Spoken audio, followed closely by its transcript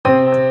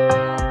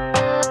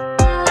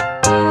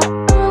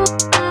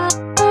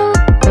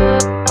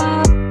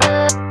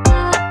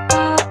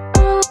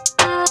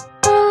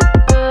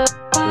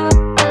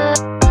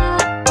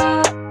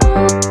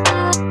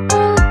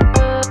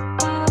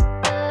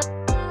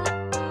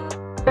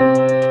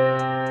Hi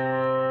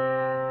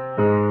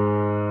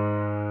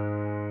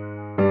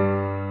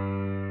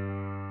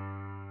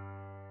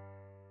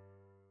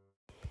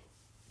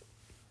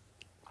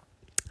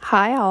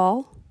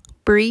all,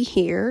 Bree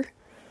here,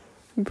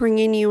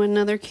 bringing you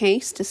another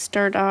case to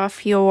start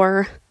off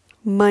your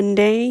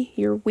Monday,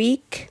 your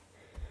week.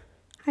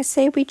 I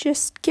say we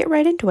just get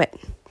right into it.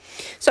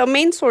 So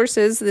main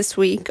sources this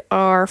week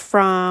are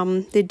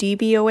from the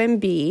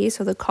DBOMB,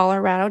 so the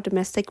Colorado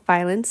Domestic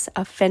Violence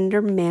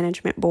Offender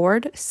Management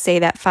Board. Say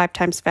that 5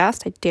 times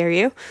fast, I dare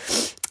you.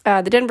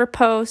 The Denver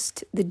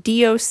Post, the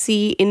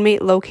DOC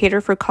Inmate Locator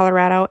for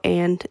Colorado,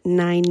 and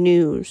 9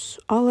 News.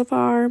 All of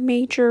our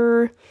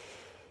major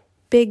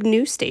big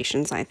news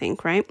stations, I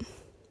think, right?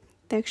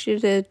 They actually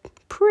did a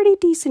pretty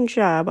decent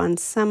job on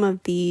some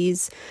of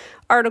these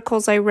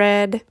articles I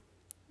read,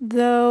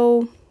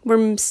 though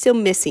we're still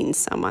missing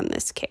some on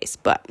this case,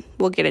 but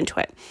we'll get into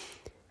it.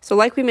 So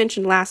like we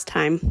mentioned last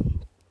time,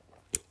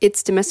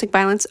 it's Domestic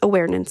Violence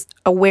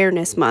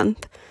Awareness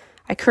Month.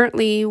 I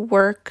currently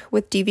work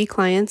with DV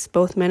clients,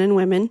 both men and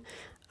women,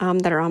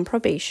 that are on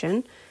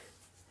probation.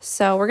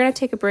 So we're going to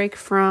take a break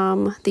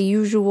from the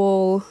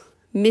usual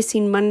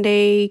Missing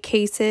Monday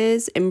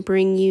cases and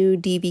bring you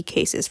DV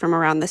cases from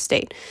around the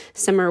state.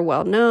 Some are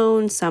well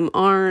known, some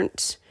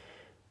aren't.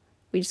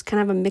 We just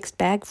kind of have a mixed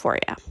bag for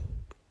you.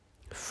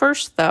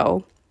 First,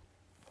 though,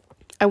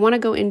 I want to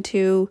go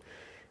into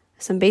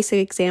some basic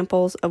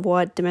examples of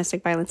what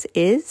domestic violence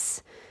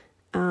is,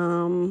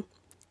 and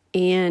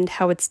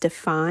how it's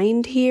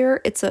defined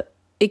here.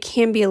 It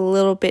can be a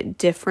little bit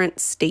different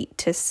state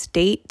to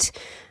state.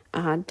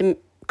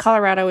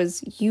 Colorado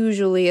is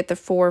usually at the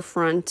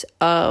forefront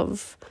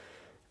of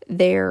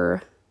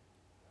their,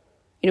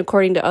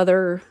 compared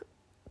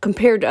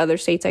to other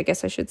states, I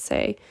guess I should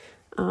say,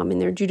 in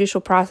their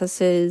judicial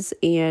processes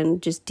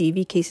and just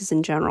DV cases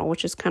in general,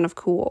 which is kind of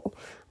cool.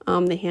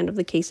 They handle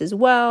the cases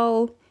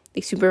well,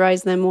 they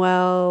supervise them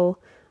well.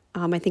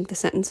 I think the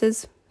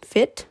sentences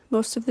fit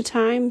most of the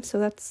time, so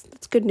that's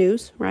good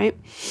news, right?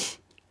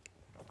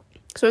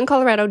 So in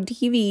Colorado,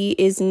 DV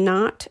is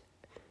not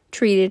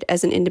treated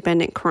as an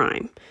independent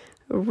crime.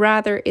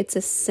 Rather, it's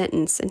a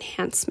sentence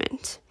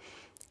enhancement.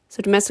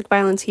 So domestic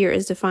violence here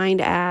is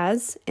defined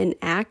as an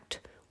act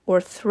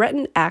or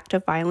threatened act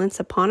of violence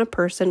upon a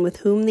person with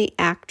whom the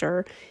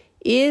actor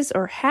is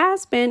or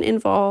has been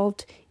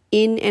involved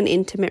in an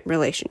intimate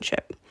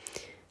relationship.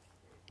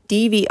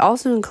 DV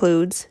also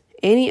includes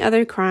any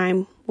other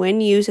crime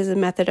when used as a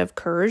method of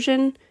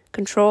coercion,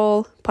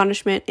 control,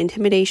 punishment,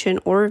 intimidation,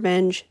 or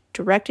revenge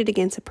directed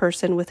against a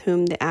person with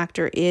whom the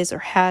actor is or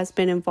has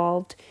been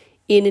involved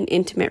in an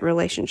intimate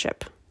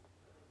relationship.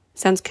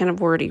 Sounds kind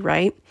of wordy,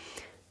 right?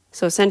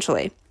 So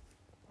essentially,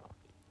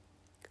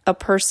 a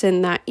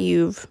person that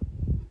you've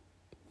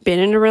been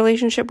in a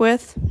relationship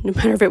with, no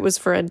matter if it was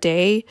for a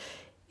day,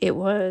 it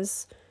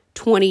was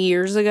 20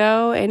 years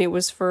ago, and it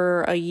was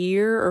for a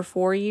year or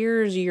 4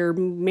 years, you're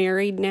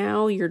married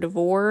now, you're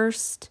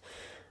divorced,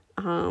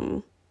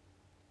 kind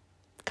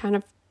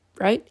of,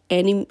 right?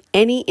 Any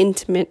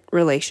intimate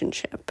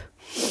relationship.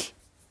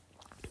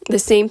 The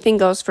same thing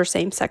goes for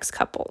same-sex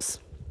couples.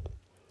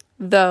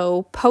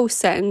 Though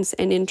post-sentence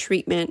and in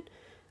treatment,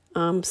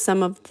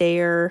 some of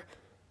their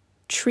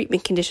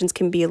treatment conditions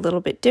can be a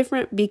little bit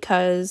different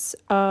because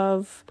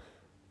of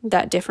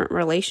that different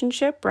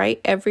relationship, right?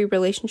 Every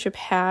relationship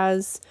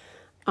has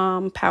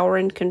power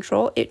and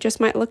control. It just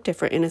might look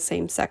different in a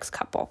same-sex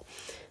couple.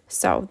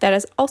 So that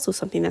is also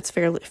something that's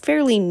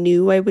fairly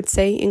new, I would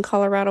say, in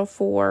Colorado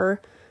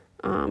for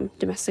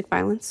domestic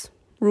violence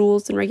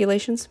rules and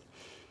regulations.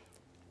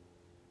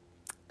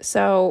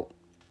 So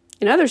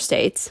in other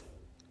states,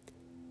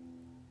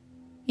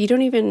 you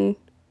don't even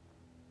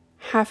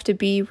have to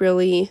be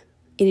really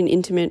in an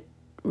intimate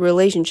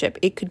relationship.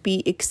 It could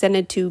be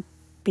extended to,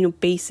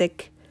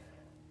 basic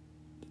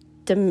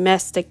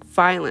domestic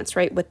violence,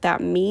 right? What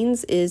that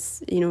means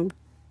is,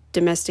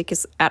 domestic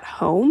is at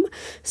home.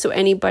 So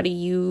anybody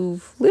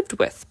you've lived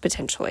with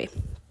potentially.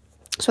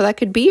 So that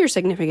could be your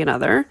significant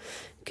other.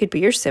 It could be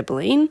your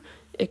sibling.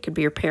 It could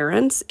be your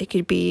parents. It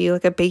could be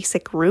like a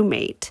basic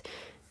roommate.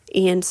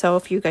 And so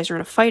if you guys are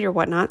in a fight or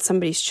whatnot,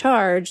 somebody's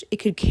charged, it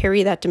could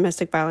carry that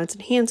domestic violence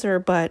enhancer.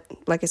 But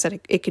like I said,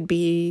 it could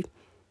be,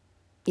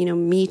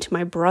 me to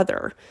my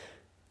brother,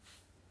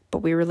 but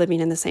we were living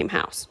in the same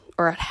house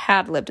or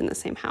had lived in the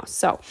same house.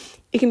 So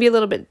it can be a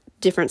little bit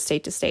different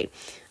state to state.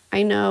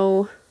 I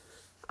know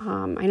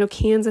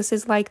Kansas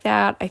is like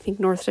that. I think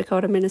North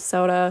Dakota,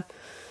 Minnesota,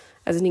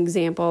 as an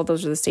example,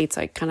 those are the states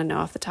I kind of know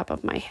off the top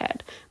of my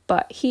head.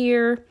 But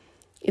here,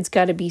 it's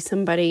got to be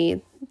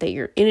somebody that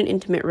you're in an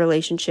intimate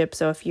relationship.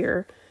 So if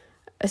you're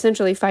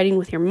essentially fighting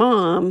with your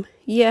mom,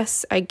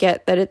 yes, I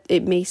get that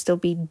it may still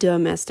be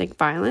domestic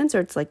violence or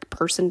it's like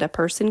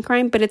person-to-person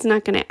crime, but it's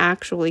not going to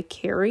actually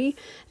carry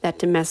that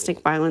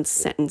domestic violence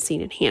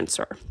sentencing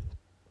enhancer.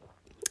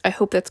 I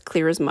hope that's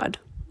clear as mud,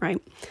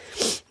 right?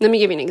 Let me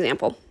give you an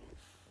example.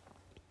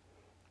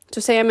 So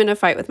say I'm in a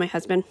fight with my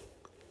husband.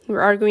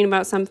 We're arguing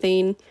about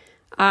something.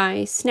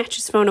 I snatch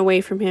his phone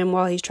away from him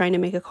while he's trying to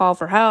make a call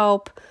for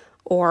help.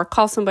 or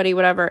call somebody,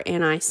 whatever,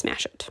 and I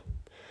smash it.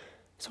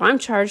 So I'm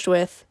charged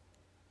with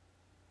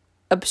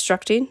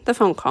obstructing the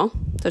phone call.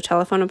 So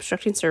telephone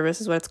obstructing service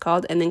is what it's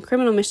called. And then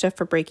criminal mischief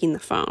for breaking the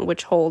phone,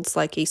 which holds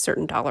like a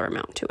certain dollar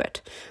amount to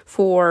it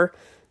for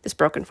this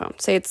broken phone.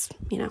 Say it's,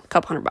 a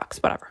couple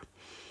 $100, whatever.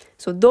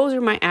 So those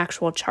are my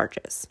actual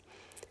charges.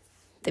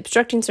 The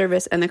obstructing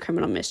service and the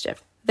criminal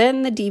mischief.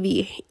 Then the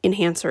DV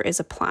enhancer is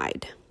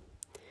applied.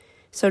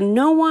 So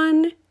no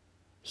one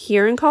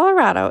here in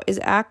Colorado is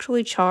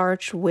actually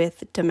charged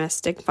with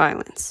domestic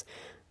violence,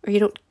 or you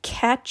don't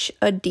catch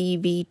a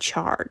DV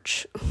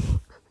charge.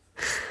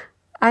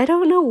 I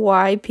don't know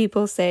why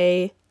people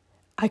say,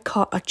 I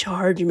caught a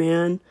charge,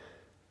 man.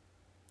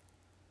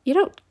 You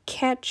don't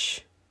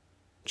catch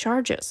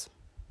charges.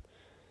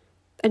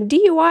 A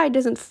DUI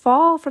doesn't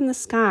fall from the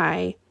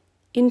sky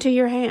into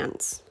your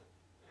hands.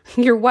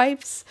 Your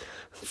wife's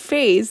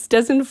face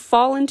doesn't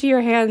fall into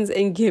your hands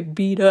and get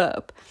beat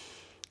up.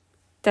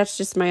 That's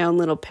just my own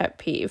little pet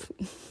peeve.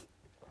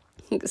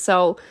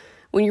 So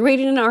when you're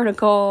reading an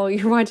article,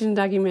 you're watching a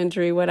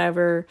documentary,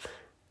 whatever,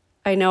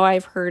 I know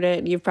I've heard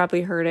it. You've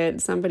probably heard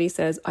it. Somebody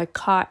says, I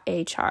caught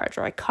a charge,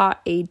 or I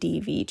caught a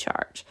DV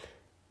charge.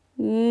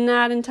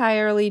 Not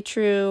entirely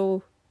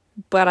true,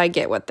 but I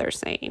get what they're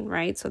saying,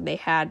 right? So they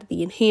had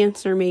the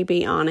enhancer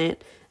maybe on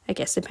it, I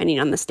guess, depending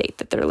on the state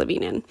that they're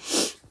living in.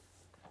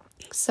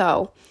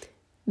 So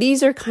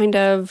these are kind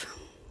of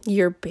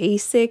your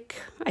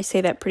basic, I say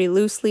that pretty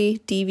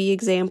loosely, DV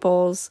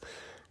examples.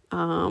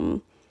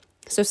 So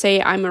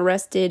say I'm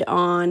arrested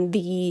on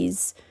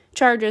these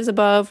charges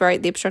above,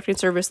 right? The obstructing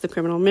service, the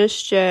criminal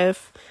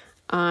mischief.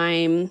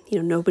 I'm,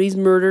 nobody's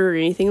murder or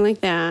anything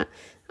like that.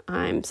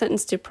 I'm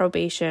sentenced to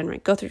probation,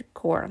 right? Go through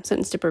court. I'm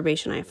sentenced to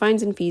probation. I have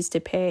fines and fees to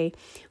pay.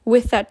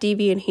 With that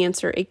DV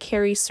enhancer, it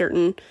carries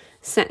certain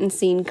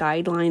sentencing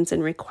guidelines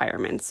and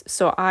requirements.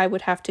 So I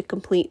would have to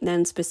complete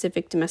then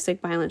specific domestic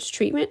violence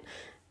treatment,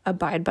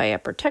 abide by a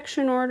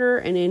protection order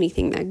and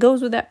anything that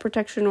goes with that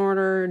protection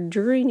order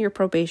during your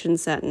probation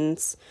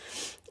sentence.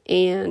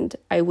 And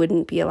I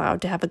wouldn't be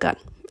allowed to have a gun,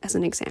 as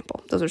an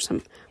example. Those are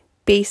some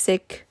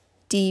basic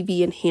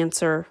DV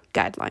enhancer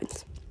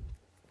guidelines.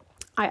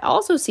 I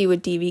also see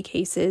with DV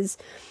cases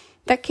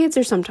that kids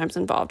are sometimes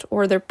involved,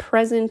 or they're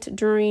present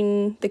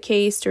during the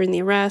case, during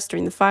the arrest,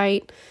 during the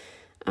fight.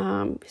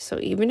 So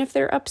even if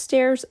they're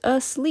upstairs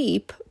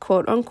asleep,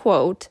 quote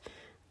unquote,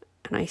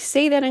 and I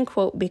say that in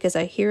quote because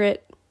I hear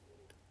it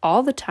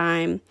all the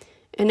time,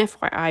 and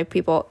FYI,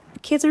 people,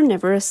 kids are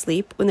never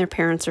asleep when their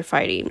parents are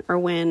fighting, or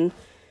when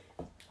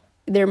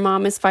their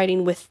mom is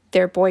fighting with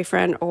their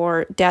boyfriend,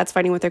 or dad's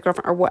fighting with their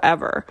girlfriend, or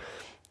whatever.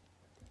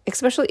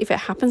 Especially if it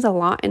happens a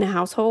lot in a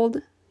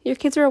household, your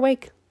kids are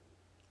awake.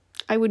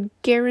 I would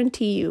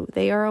guarantee you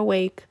they are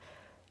awake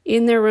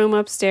in their room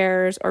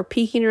upstairs or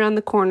peeking around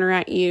the corner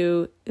at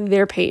you.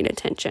 They're paying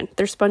attention.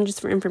 They're sponges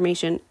for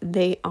information.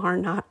 They are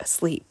not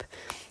asleep.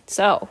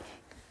 So,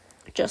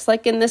 just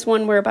like in this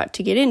one we're about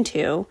to get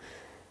into,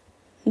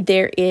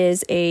 there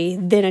is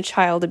then a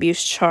child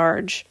abuse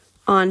charge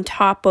on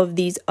top of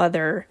these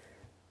other,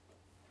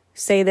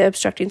 say the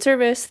obstructing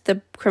service,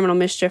 the criminal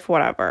mischief,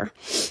 whatever.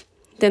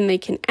 Then they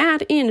can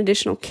add in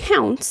additional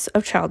counts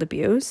of child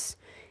abuse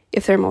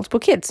if there are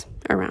multiple kids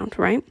around,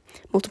 right?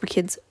 Multiple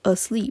kids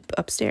asleep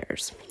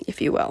upstairs,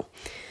 if you will.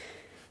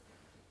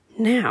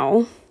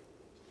 Now,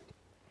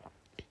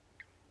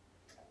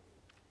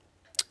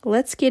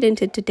 let's get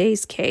into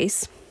today's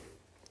case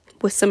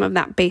with some of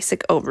that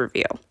basic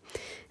overview.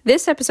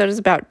 This episode is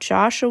about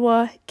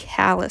Joshua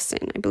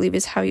Callison, I believe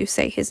is how you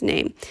say his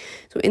name.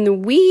 So in the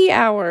wee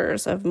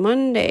hours of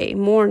Monday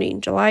morning,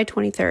 July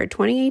 23rd,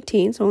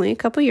 2018, so only a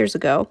couple years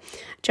ago,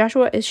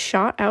 Joshua is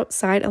shot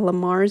outside a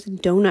Lamar's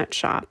donut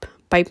shop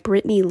by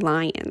Brittany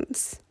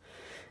Lyons.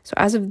 So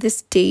as of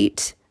this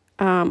date,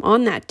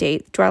 on that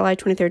date, July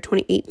 23rd,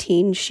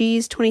 2018,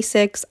 she's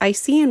 26. I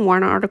see in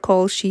one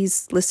article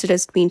she's listed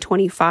as being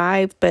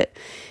 25, but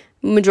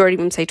majority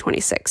of them say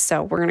 26,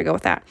 so we're going to go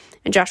with that.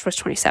 And Joshua's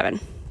 27.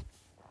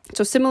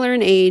 So similar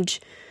in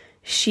age.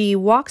 She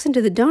walks into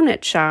the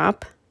donut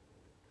shop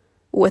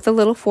with a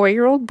little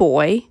 4-year-old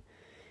boy.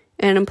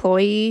 An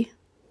employee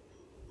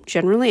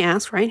generally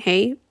asks, right,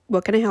 hey,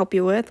 what can I help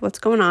you with? What's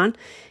going on?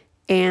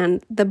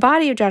 And the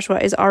body of Joshua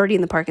is already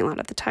in the parking lot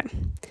at the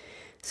time.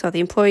 So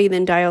the employee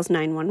then dials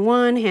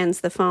 911,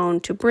 hands the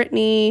phone to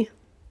Brittany,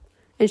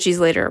 and she's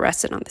later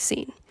arrested on the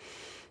scene.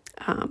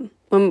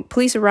 When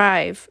police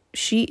arrive,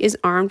 she is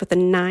armed with a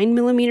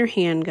 9mm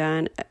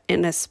handgun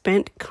and a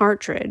spent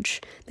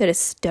cartridge that is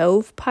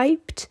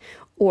stove-piped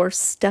or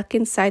stuck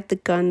inside the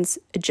gun's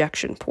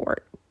ejection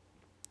port.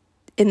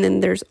 And then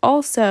there's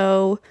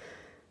also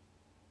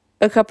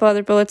a couple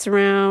other bullets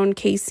around,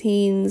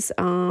 casings,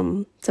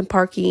 some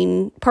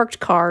parked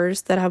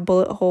cars that have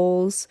bullet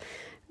holes,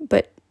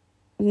 but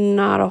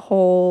not a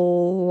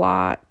whole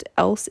lot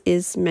else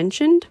is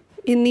mentioned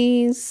in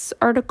these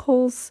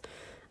articles.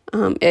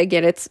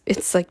 Again,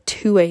 it's like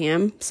 2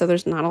 a.m., so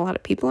there's not a lot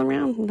of people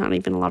around, not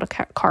even a lot of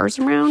cars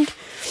around.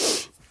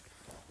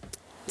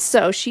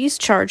 So she's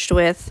charged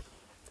with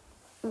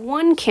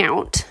one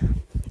count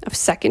of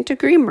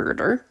second-degree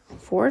murder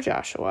for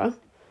Joshua,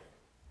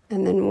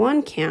 and then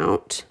one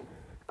count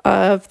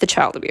of the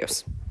child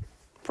abuse,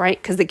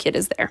 right? Because the kid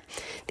is there.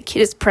 The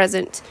kid is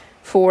present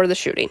for the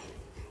shooting.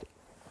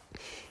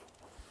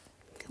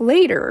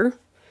 Later,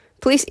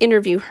 police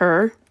interview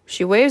her.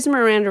 She waives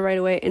Miranda right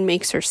away and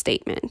makes her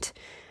statement.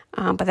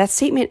 But that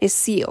statement is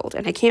sealed,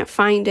 and I can't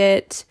find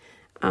it.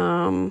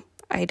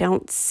 I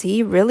don't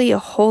see really a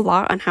whole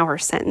lot on how her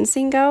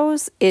sentencing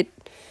goes. It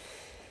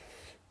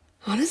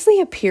honestly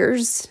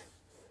appears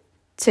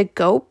to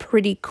go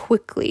pretty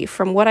quickly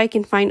from what I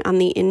can find on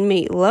the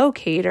inmate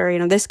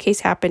locator. This case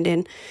happened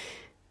in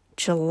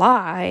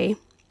July.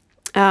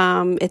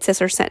 It says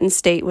her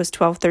sentence date was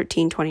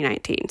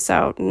 12/13/2019.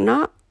 So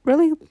not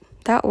really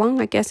that long,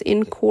 I guess,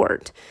 in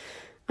court.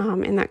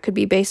 And that could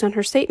be based on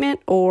her statement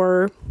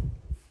or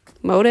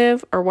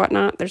motive or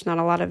whatnot. There's not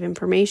a lot of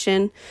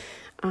information.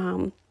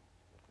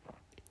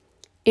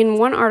 In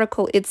one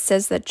article, it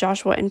says that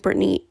Joshua and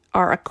Brittany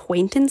are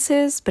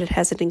acquaintances, but it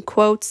has it in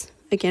quotes.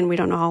 Again, we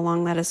don't know how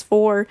long that is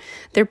for.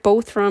 They're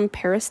both from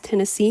Paris,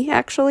 Tennessee,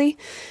 actually.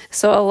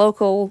 So a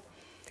local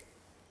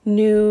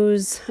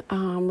news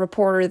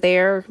reporter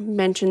there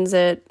mentions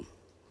it,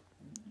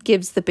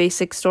 gives the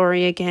basic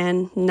story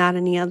again, not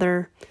any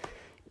other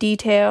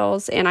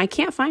details. And I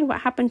can't find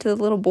what happened to the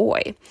little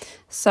boy.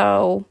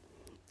 So,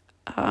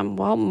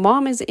 while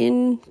mom is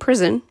in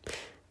prison,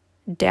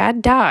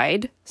 dad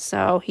died,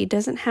 so he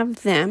doesn't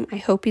have them. I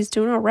hope he's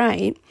doing all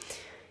right.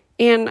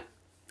 And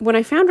when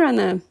I found her on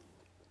the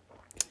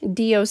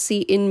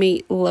DOC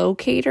inmate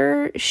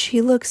locator,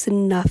 she looks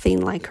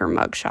nothing like her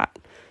mugshot,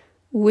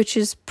 which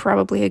is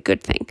probably a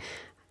good thing.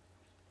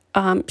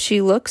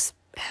 She looks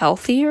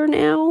healthier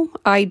now.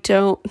 I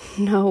don't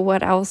know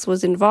what else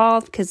was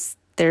involved because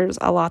there's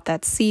a lot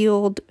that's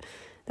sealed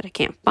that I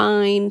can't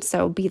find.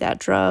 So be that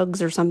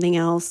drugs or something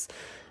else.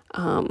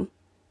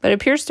 But it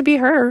appears to be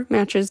her,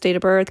 matches date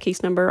of birth,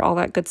 case number, all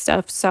that good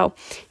stuff. So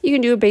you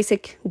can do a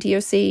basic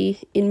DOC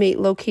inmate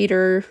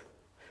locator.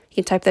 You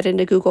can type that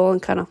into Google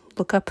and kind of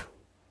look up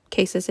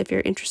cases if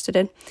you're interested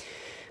in.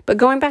 But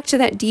going back to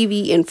that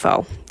DV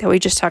info that we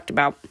just talked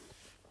about.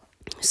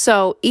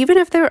 So even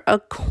if they're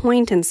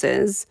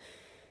acquaintances,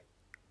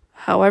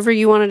 however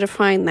you want to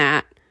define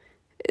that,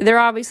 there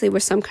obviously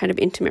was some kind of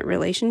intimate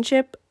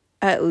relationship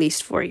at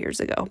least 4 years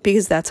ago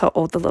because that's how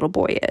old the little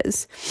boy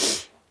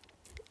is.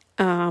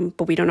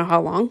 But we don't know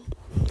how long,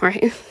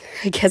 right?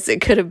 I guess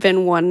it could have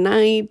been one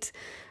night,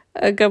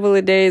 a couple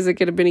of days, it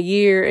could have been a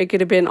year, it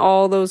could have been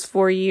all those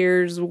 4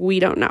 years, we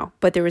don't know.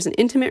 But there was an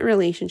intimate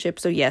relationship,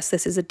 so yes,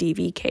 this is a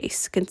DV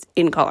case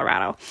in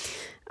Colorado.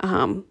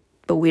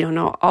 But we don't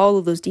know all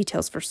of those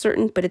details for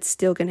certain, but it's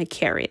still going to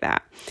carry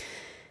that.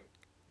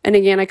 And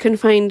again, I couldn't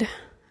find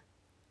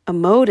a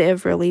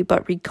motive really,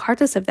 but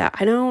regardless of that,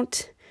 I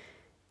don't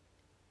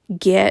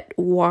get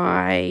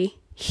why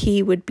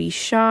he would be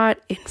shot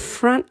in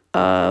front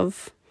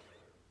of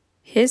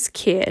his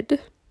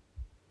kid.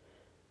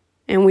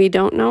 And we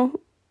don't know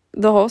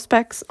the whole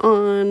specs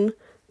on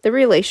the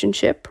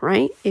relationship,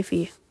 right? If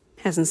he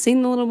hasn't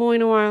seen the little boy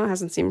in a while,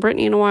 hasn't seen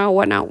Brittany in a while,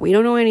 whatnot. We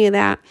don't know any of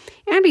that.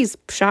 And he's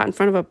shot in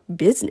front of a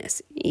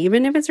business.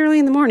 Even if it's early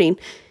in the morning,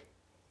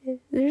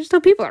 there's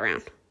still people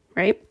around,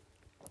 right?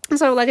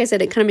 So like I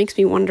said, it kind of makes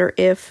me wonder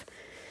if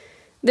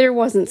there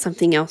wasn't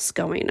something else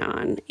going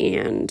on.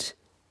 And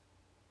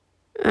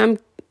I'm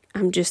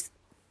just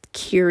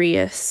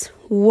curious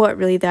what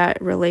really that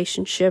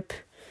relationship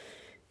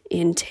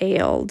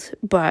entailed.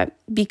 But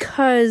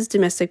because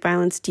domestic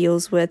violence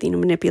deals with,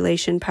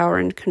 manipulation, power,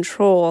 and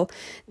control,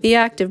 the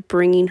act of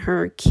bringing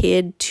her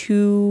kid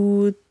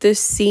to the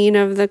scene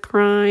of the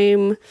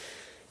crime,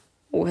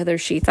 whether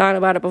she thought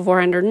about it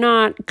beforehand or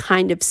not,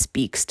 kind of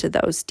speaks to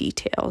those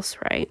details,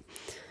 right?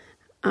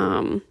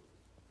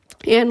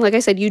 And like I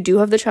said, you do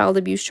have the child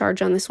abuse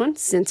charge on this one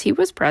since he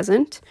was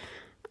present.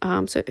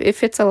 So it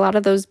fits a lot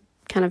of those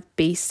kind of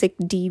basic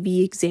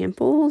DV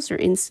examples or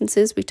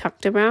instances we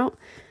talked about.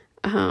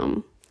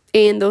 And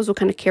those will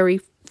kind of carry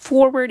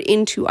forward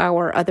into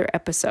our other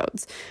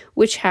episodes,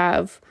 which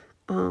have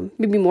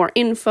maybe more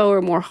info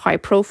or more high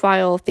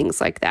profile,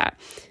 things like that.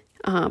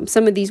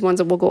 Some of these ones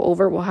that we'll go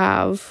over will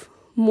have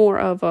more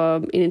of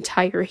an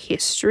entire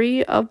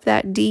history of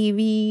that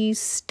DV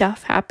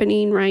stuff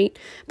happening, right?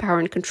 Power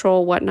and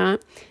control,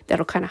 whatnot.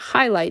 That'll kind of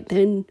highlight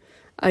then,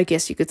 I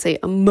guess you could say,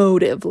 a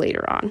motive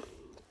later on.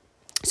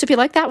 So if you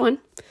like that one,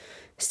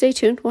 stay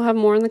tuned. We'll have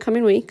more in the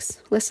coming weeks.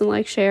 Listen,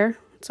 like, share.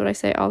 That's what I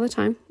say all the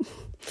time.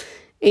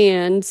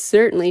 And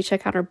certainly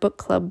check out our book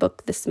club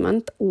book this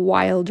month,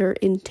 Wilder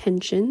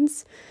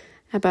Intentions,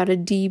 about a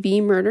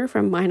DV murder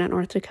from Minot,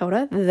 North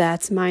Dakota.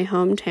 That's my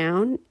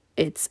hometown.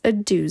 It's a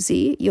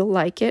doozy. You'll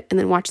like it. And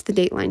then watch the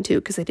Dateline too,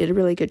 because they did a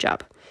really good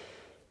job.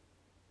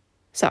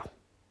 So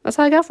that's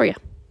all I got for you.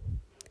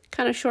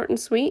 Kind of short and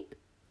sweet,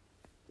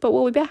 but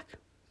we'll be back.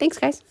 Thanks,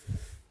 guys.